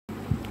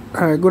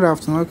Alright, good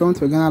afternoon. Welcome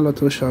to Ghana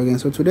Lotto Show again.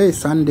 So today is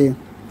Sunday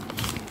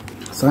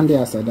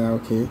Aseda,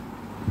 okay.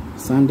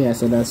 Sunday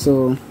Aseda.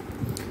 So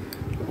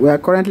we are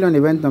currently on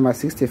event number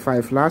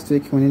 65. Last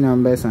week winning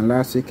numbers and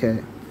last week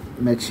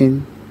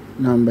matching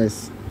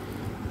numbers.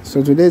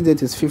 So today's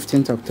date is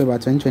 15th October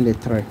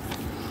 2023.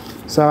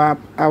 So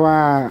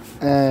our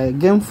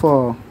game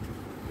for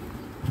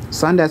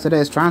Sunday Aseda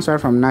is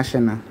transferred from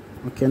national.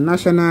 Okay,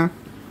 national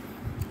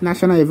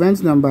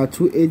event number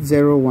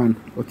 2801.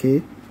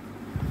 Okay.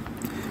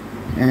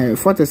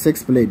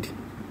 46 played.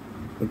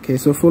 Okay,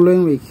 so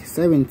following week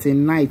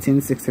 17,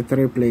 19,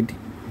 63 played.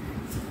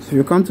 So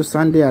you come to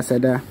Sunday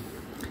Aseda,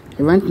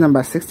 event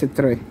number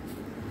 63,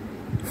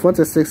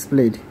 46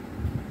 played.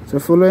 So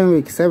following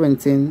week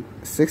 17,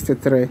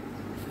 63,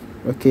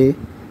 okay,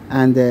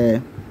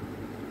 and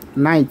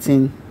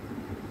 19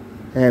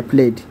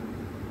 played.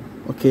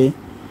 Okay,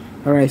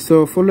 all right.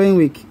 So following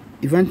week,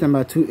 event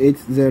number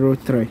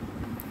 2803,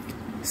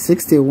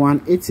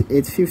 61,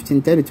 88,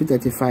 15, 32,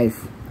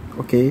 35.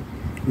 Okay.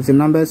 With the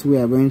numbers we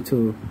are going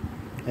to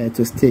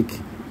stake.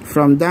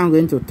 From down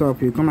going to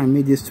top, you come and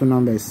meet these two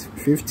numbers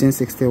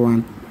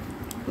 1561.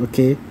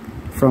 Okay,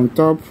 from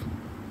top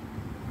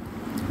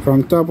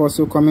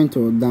also coming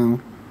to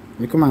down,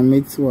 you come and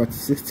meet what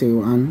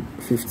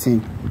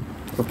 6115.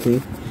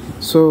 Okay,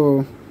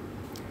 so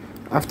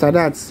after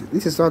that,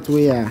 this is what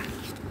we are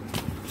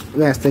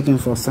staking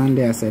for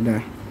Sunday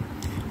Aseda.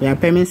 We are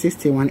paying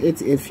 61,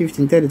 88,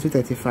 15, 32,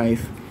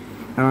 35.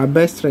 Our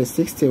best rate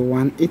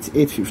 61,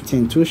 88,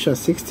 15. Two shots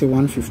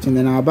 61, 15.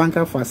 Then our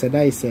banker for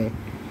Aseda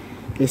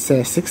is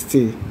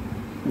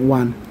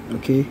 61.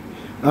 Okay.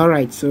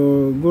 Alright,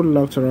 so good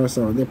luck to us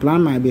all. The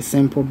plan might be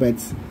simple, but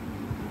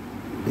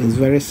it's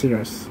very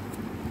serious.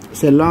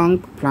 It's a long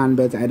plan,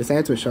 but I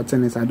decided to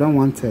shorten it. I don't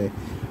want to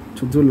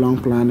do long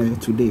plan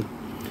today.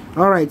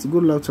 Alright,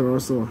 good luck to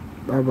us all.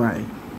 Bye bye.